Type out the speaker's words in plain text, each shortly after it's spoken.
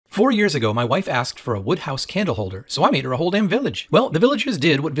4 years ago, my wife asked for a wood house candle holder, so I made her a whole damn village. Well, the villagers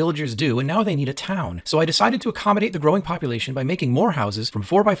did what villagers do, and now they need a town. So I decided to accommodate the growing population by making more houses from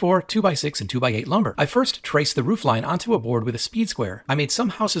 4x4, 2x6, and 2x8 lumber. I first traced the roof line onto a board with a speed square. I made some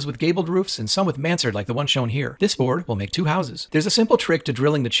houses with gabled roofs and some with mansard like the one shown here. This board will make 2 houses. There's a simple trick to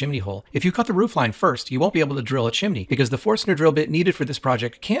drilling the chimney hole. If you cut the roof line first, you won't be able to drill a chimney because the Forstner drill bit needed for this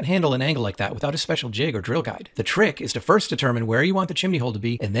project can't handle an angle like that without a special jig or drill guide. The trick is to first determine where you want the chimney hole to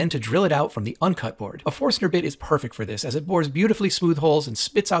be and then to drill it out from the uncut board. A Forstner bit is perfect for this as it bores beautifully smooth holes and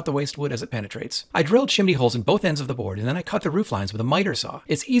spits out the waste wood as it penetrates. I drilled chimney holes in both ends of the board and then I cut the roof lines with a miter saw.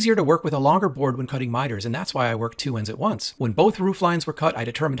 It's easier to work with a longer board when cutting miters, and that's why I worked 2 ends at once. When both roof lines were cut, I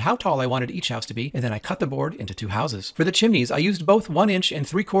determined how tall I wanted each house to be, and then I cut the board into 2 houses. For the chimneys, I used both 1" and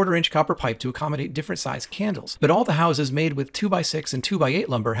 3/4" copper pipe to accommodate different size candles, but all the houses made with 2x6 and 2x8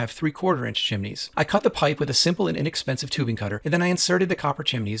 lumber have 3/4" chimneys. I cut the pipe with a simple and inexpensive tubing cutter, and then I inserted the copper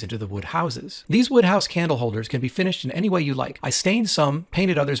chimneys into the wood houses. These wood house candle holders can be finished in any way you like. I stained some,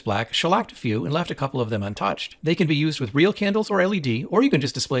 painted others black, shellacked a few, and left a couple of them untouched. They can be used with real candles or LED, or you can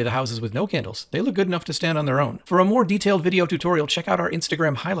just display the houses with no candles. They look good enough to stand on their own. For a more detailed video tutorial, check out our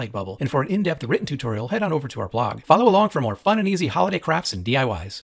Instagram highlight bubble, and for an in-depth written tutorial, head on over to our blog. Follow along for more fun and easy holiday crafts and DIYs.